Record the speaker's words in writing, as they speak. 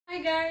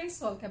Hi guys,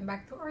 welcome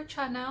back to our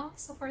channel.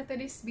 So for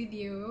today's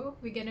video,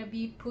 we're gonna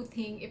be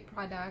putting a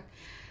product.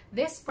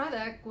 This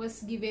product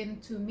was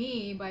given to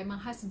me by my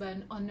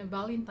husband on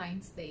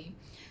Valentine's Day.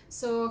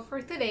 So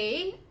for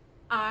today,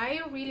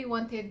 I really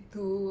wanted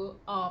to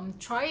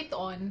try it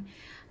on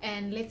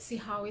and let's see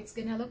how it's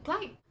gonna look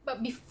like.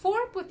 But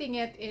before putting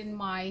it in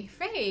my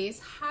face,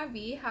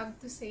 Javi have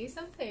to say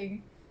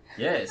something.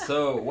 Yeah,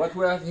 so what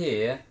we have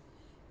here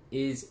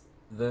is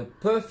the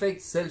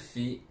perfect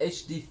selfie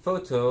HD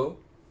photo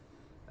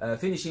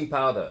finishing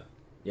powder.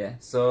 Yeah,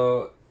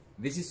 so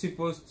this is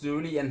supposed to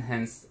really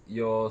enhance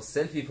your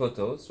selfie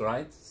photos,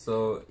 right?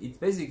 So it's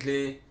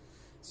basically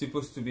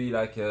supposed to be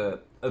like a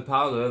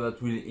powder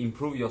that will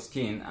improve your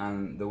skin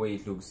and the way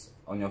it looks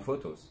on your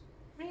photos.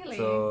 Really?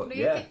 So,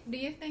 do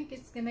you think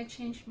it's gonna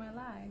change my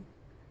life?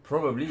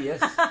 Probably,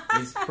 yes.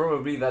 It's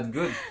probably that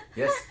good.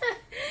 Yes.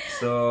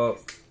 So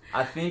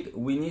I think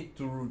we need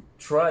to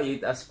try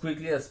it as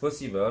quickly as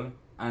possible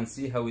and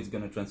see how it's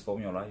gonna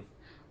transform your life.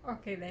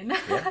 Okay then.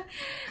 Yeah.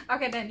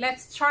 Okay then,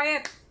 let's try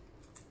it.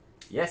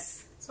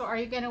 Yes. So are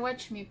you gonna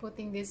watch me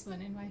putting this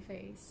one in my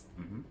face?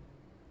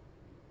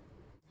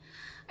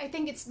 I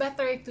think it's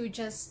better to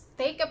just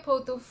take a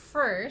photo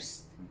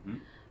first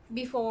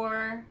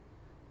before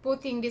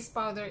putting this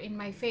powder in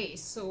my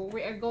face. So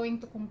we are going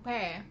to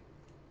compare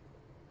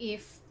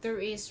if there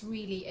is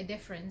really a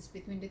difference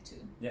between the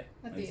two. Yeah,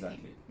 what do you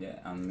exactly. think? Yeah,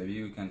 and maybe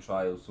you can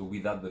try also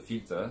without the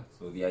filter.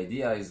 So the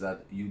idea is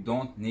that you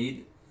don't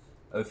need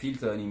a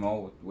filter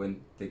anymore when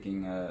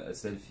taking a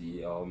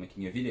selfie or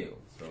making a video.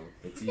 So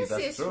let's see if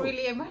that's This is true.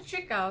 really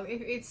magical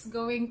if it's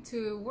going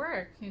to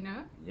work, you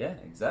know? Yeah,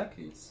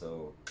 exactly.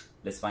 So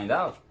let's find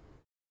out.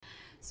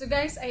 So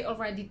guys, I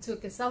already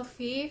took a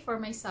selfie for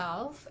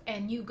myself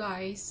and you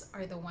guys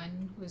are the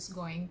one who's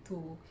going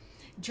to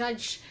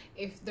judge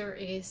if there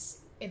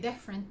is a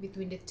difference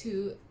between the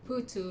two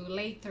photo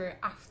later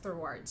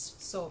afterwards.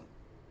 So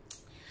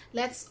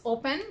let's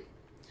open.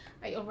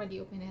 I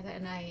already opened it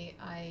and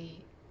I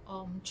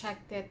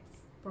checked it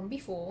from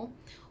before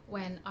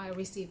when I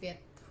received it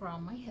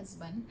from my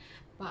husband,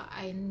 but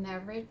I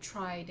never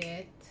tried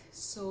it.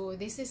 So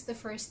this is the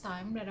first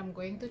time that I'm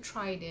going to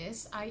try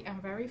this. I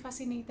am very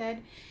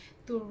fascinated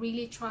to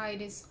really try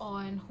this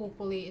on.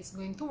 Hopefully it's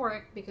going to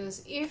work,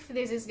 because if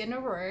this is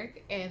gonna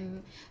work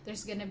and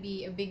there's gonna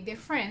be a big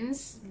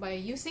difference by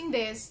using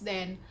this,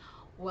 then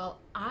well,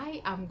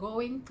 I am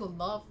going to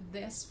love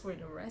this for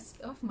the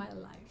rest of my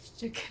life.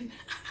 Chicken.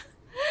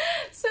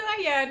 So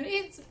ayan,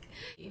 it's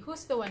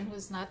who's the one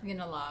who's not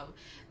gonna love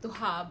to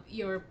have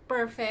your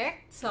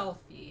perfect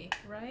selfie,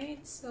 right?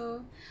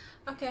 So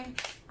okay,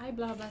 I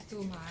blah blah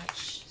too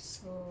much,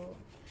 so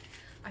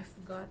I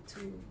forgot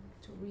to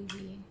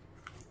really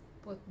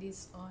put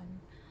this on.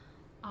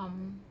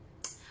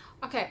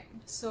 Okay,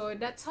 so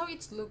that's how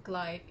it's look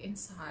like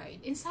inside.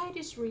 Inside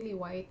is really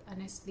white,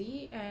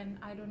 honestly, and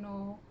I don't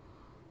know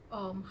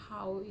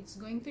how it's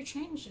going to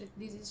change.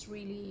 This is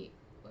really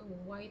a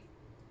white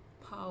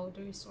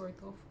powder sort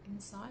of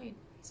inside,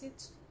 is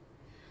it?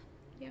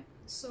 Yeah,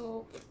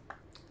 so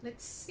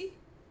let's see.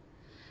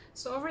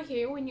 So over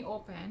here, when you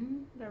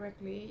open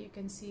directly, you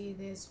can see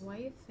this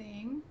white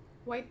thing,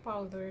 white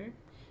powder.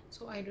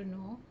 So I don't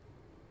know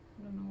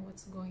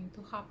what's going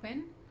to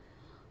happen,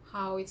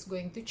 how it's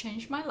going to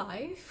change my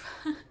life.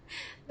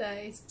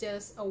 That is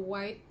just a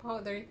white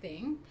powder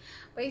thing,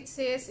 but it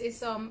says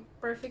it's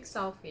perfect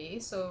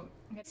selfie. So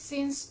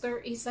since there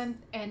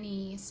isn't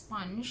any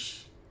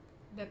sponge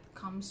that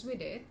comes with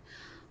it,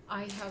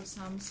 I have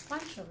some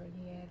sponge over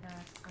here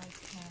that I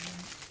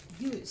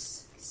can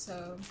use.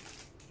 So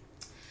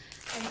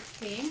I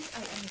think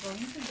I am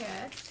going to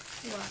get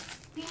what,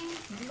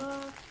 pink,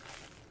 black.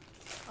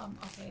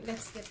 Okay,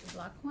 let's get the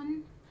black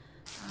one.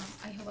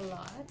 I have a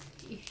lot.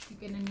 If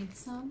you're gonna need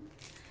some,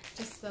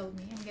 just tell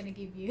me, I'm gonna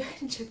give you.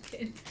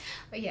 Joking.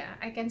 But yeah,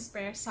 I can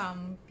spare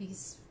some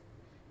piece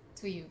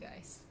to you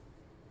guys.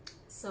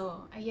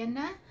 So ayan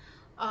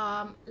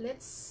na.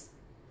 Let's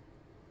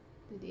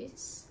do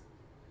this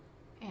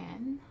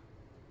and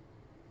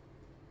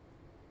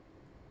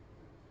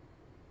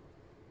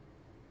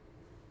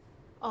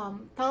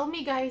tell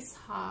me guys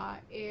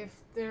if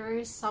there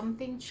is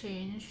something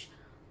changed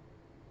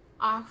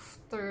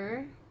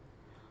after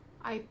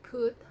I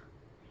put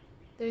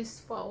this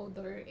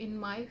powder in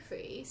my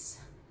face.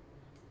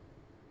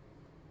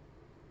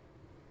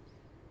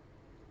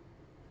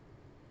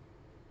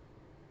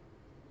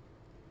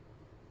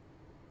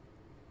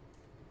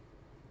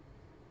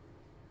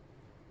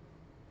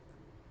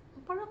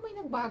 Parang may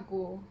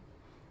nagbago.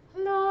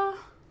 Hello?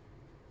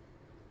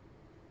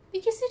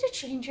 Did you see the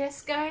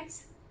changes,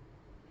 guys?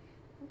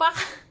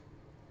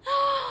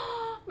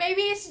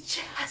 Maybe it's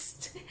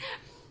just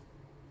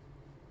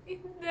in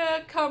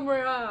the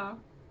camera.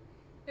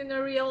 In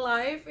the real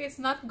life, it's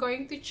not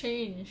going to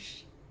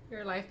change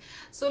your life.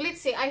 So let's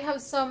say I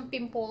have some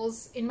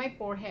pimples in my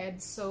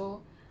forehead.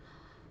 So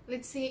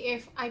let's see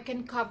if I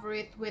can cover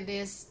it with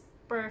this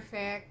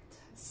perfect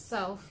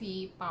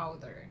selfie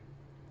powder.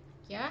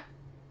 Yeah?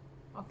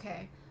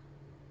 Okay.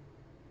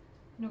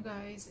 No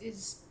guys,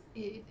 it's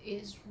it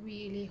is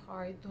really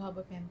hard to have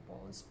a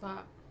pimples,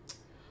 but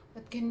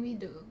what can we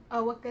do?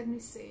 What can we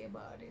say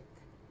about it?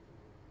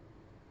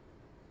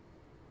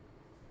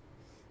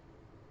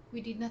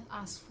 We did not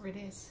ask for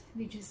this.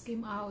 They just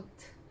came out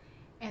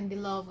and they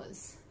love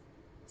us.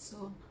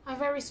 So I'm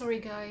very sorry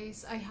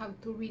guys, I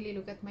have to really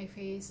look at my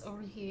face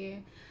over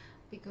here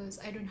because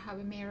I don't have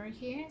a mirror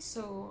here.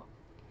 So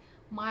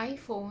my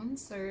phone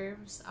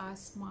serves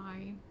as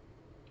my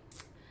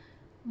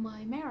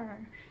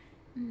mirror.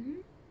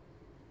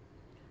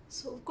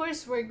 So of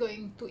course we're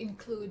going to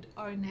include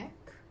our neck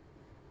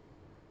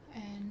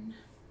and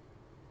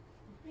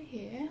over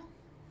here.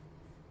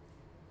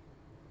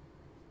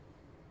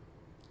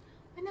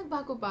 May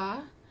nagbago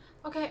ba?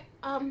 Okay,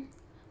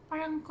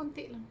 parang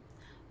konti lang.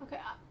 Okay,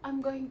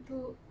 I'm going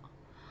to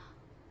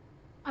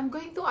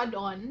add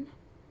on.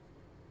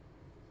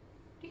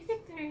 Do you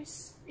think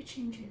it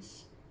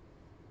changes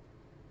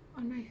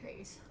on my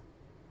face?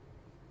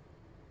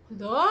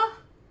 Hello?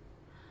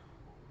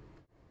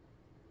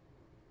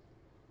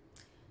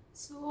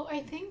 So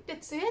I think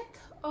that's it.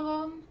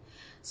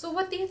 So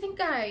what do you think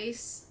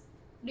guys?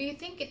 Do you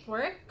think it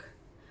worked?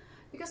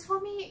 Because for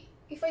me,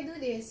 if I do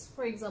this,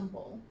 for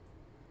example,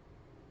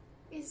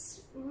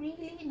 it's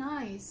really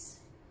nice.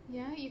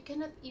 Yeah, you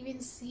cannot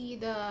even see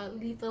the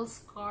little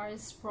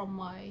scars from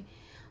my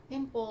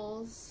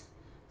pimples.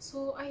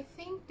 So I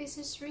think this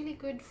is really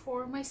good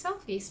for my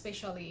selfie,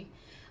 especially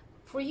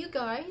for you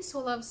guys who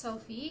love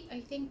selfie.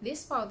 I think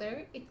this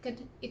powder, it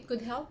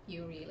could help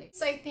you really.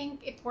 So I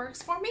think it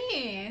works for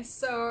me.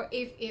 So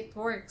if it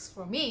works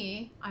for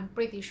me, I'm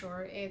pretty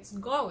sure it's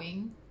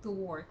going to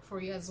work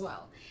for you as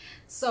well.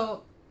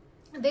 So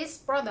this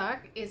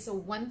product is a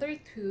Wonder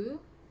 2.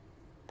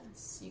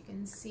 As you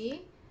can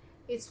see,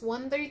 it's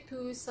Wonder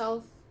 2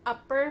 a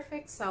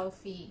perfect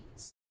selfie.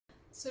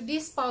 So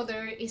this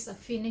powder is a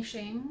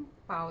finishing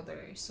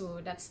powder.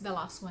 So that's the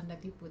last one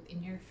that you put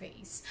in your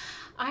face.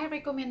 I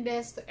recommend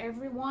this to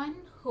everyone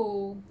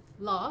who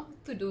love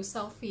to do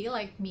selfie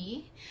like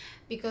me,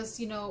 because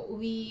you know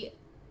we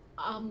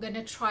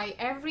gonna try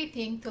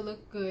everything to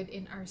look good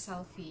in our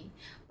selfie.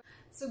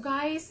 So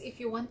guys, if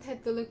you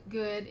wanted to look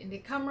good in the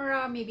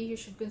camera, maybe you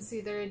should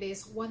consider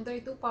this Wonder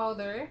 2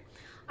 powder.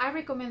 I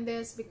recommend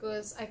this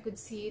because I could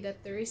see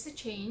that there is a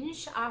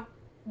change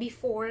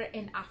before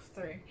and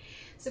after.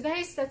 So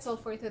guys, that's all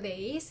for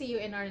today. See you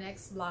in our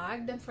next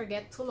vlog. Don't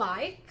forget to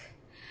like,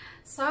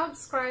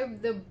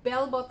 subscribe, the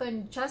bell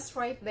button just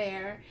right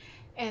there,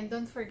 and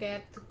don't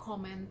forget to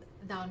comment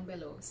down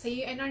below.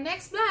 See you in our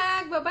next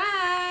vlog. Bye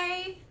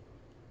bye.